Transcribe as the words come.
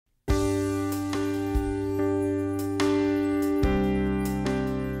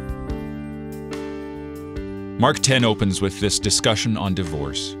Mark 10 opens with this discussion on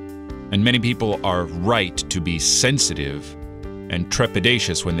divorce, and many people are right to be sensitive and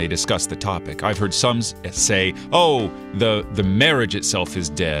trepidatious when they discuss the topic. I've heard some say, oh, the marriage itself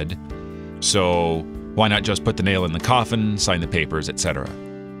is dead, so why not just put the nail in the coffin, sign the papers, etc.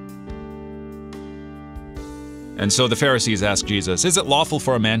 And so the Pharisees asked Jesus, is it lawful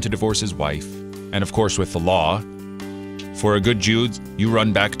for a man to divorce his wife? And of course, with the law, for a good Jew, you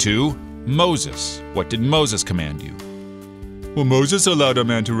run back to Moses. What did Moses command you? Well, Moses allowed a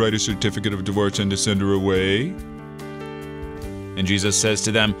man to write a certificate of divorce and to send her away. And Jesus says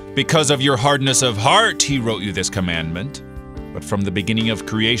to them, because of your hardness of heart, he wrote you this commandment. But from the beginning of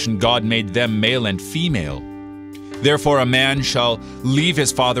creation, God made them male and female. Therefore, a man shall leave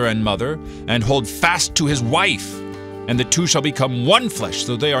his father and mother and hold fast to his wife, and the two shall become one flesh,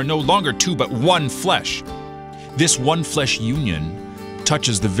 so they are no longer two, but one flesh. This one flesh union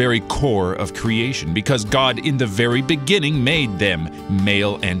touches the very core of creation, because God in the very beginning made them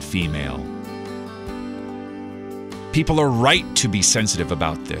male and female. People are right to be sensitive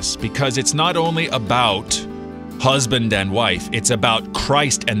about this, because it's not only about husband and wife, it's about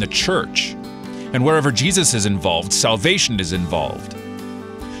Christ and the church. And wherever Jesus is involved, salvation is involved.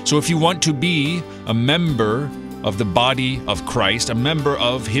 So if you want to be a member of the body of Christ, a member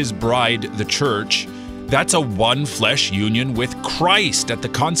of his bride, the church, that's a one flesh union with Christ at the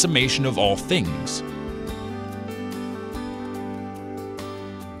consummation of all things.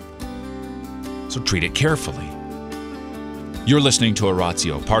 So treat it carefully. You're listening to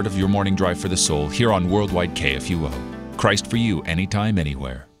Oratio, part of your morning drive for the soul, here on Worldwide KFUO. Christ for you, anytime,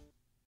 anywhere.